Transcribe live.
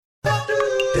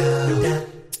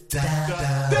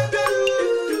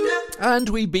And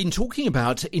we've been talking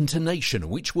about intonation,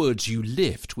 which words you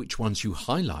lift, which ones you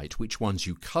highlight, which ones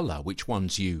you colour, which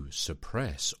ones you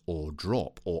suppress or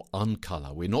drop or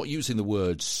uncolour. We're not using the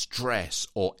words stress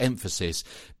or emphasis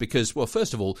because, well,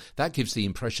 first of all, that gives the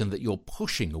impression that you're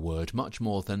pushing a word much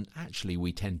more than actually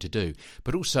we tend to do.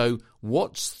 But also,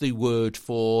 what's the word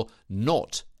for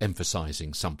not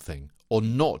emphasising something or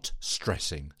not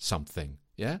stressing something?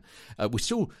 Yeah, we're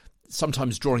still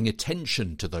sometimes drawing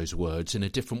attention to those words in a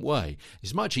different way.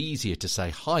 It's much easier to say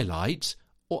highlight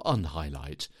or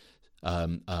unhighlight,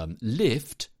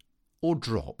 lift or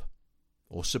drop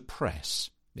or suppress.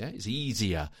 Yeah, it's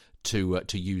easier to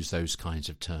use those kinds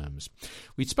of terms.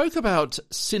 We spoke about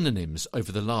synonyms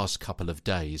over the last couple of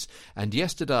days, and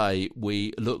yesterday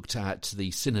we looked at the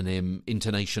synonym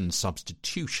intonation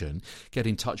substitution. Get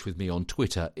in touch with me on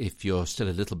Twitter if you're still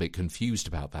a little bit confused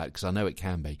about that, because I know it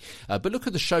can be. But look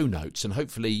at the show notes, and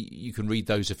hopefully you can read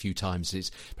those a few times.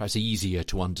 It's perhaps easier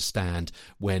to understand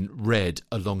when read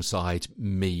alongside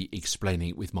me explaining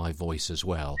it with my voice as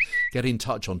well. Get in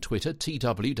touch on Twitter,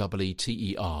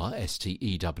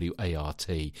 TWWTERSTEWART.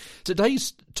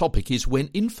 Today's topic is when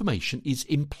information is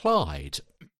implied.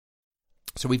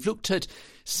 So we've looked at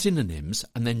synonyms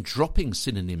and then dropping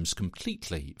synonyms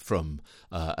completely from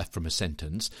a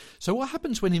sentence. So what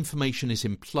happens when information is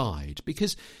implied?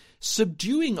 Because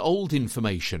subduing old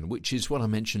information, which is what I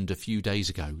mentioned a few days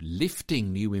ago,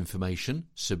 lifting new information,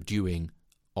 subduing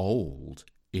old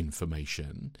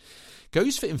information,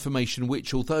 goes for information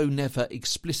which, although never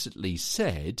explicitly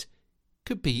said,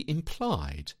 could be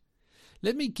implied.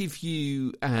 Let me give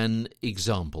you an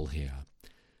example here.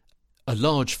 A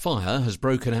large fire has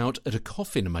broken out at a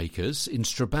coffin maker's in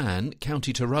Strabane,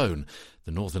 County Tyrone.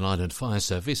 The Northern Ireland Fire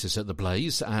Service is at the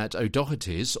blaze at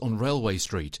O'Doherty's on Railway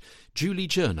Street. Julie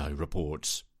Journo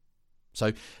reports.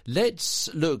 So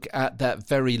let's look at that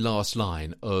very last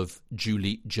line of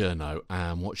Julie Journo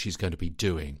and what she's going to be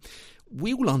doing.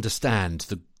 We all understand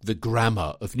the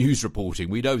grammar of news reporting.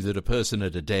 We know that a person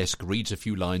at a desk reads a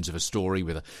few lines of a story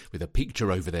with a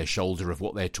picture over their shoulder of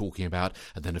what they're talking about,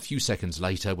 and then a few seconds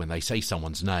later, when they say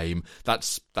someone's name,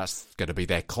 that's going to be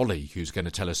their colleague who's going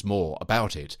to tell us more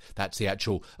about it. That's the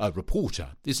actual reporter,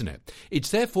 isn't it?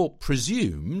 It's therefore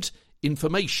presumed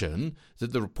information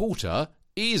that the reporter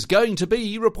is going to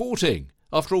be reporting.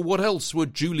 After all, what else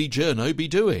would Julie Journo be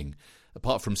doing,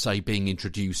 apart from, say, being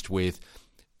introduced with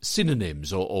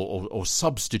synonyms or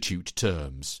substitute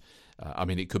terms?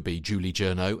 It could be Julie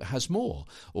Journo has more,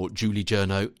 or Julie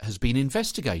Journo has been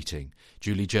investigating,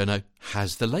 Julie Journo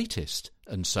has the latest,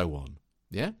 and so on.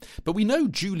 Yeah, but we know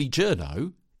Julie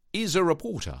Journo is a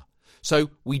reporter, so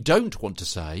we don't want to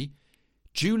say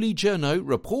Julie Journo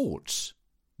reports.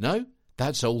 No,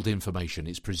 that's old information.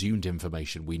 It's presumed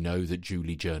information. We know that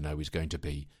Julie Journo is going to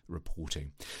be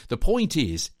reporting. The point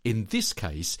is, in this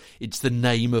case, it's the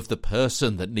name of the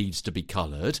person that needs to be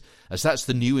coloured, as that's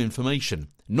the new information,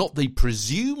 not the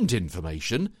presumed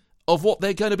information of what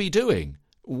they're going to be doing.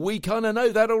 We kind of know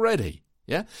that already.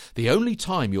 Yeah? The only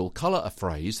time you'll colour a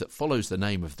phrase that follows the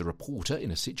name of the reporter in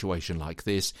a situation like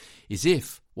this is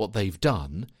if what they've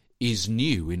done is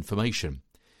new information.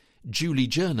 Julie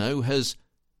Journo has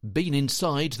been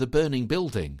inside the burning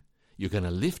building. You're going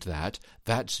to lift that.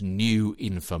 That's new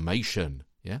information.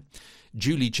 Yeah.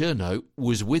 Julie Journo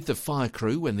was with the fire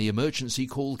crew when the emergency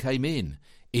call came in.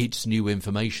 It's new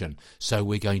information, so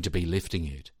we're going to be lifting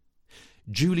it.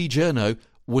 Julie Journo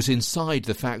was inside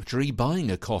the factory buying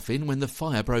a coffin when the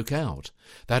fire broke out.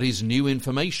 That is new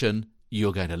information.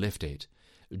 You're going to lift it.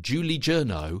 Julie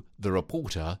Journo, the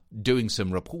reporter, doing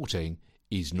some reporting,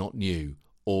 is not new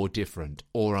or different,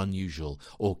 or unusual,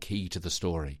 or key to the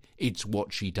story. It's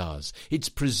what she does. It's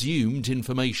presumed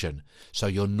information, so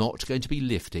you're not going to be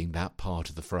lifting that part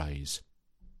of the phrase.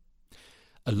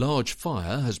 A large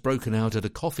fire has broken out at a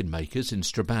coffin maker's in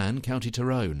Strabane, County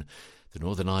Tyrone. The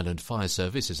Northern Ireland Fire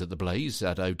Service is at the blaze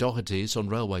at O'Doherty's on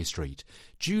Railway Street.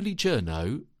 Julie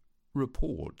Journo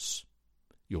reports.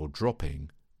 You're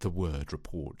dropping the word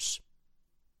reports.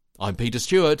 I'm Peter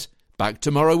Stewart. Back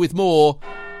tomorrow with more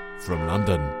from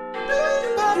London.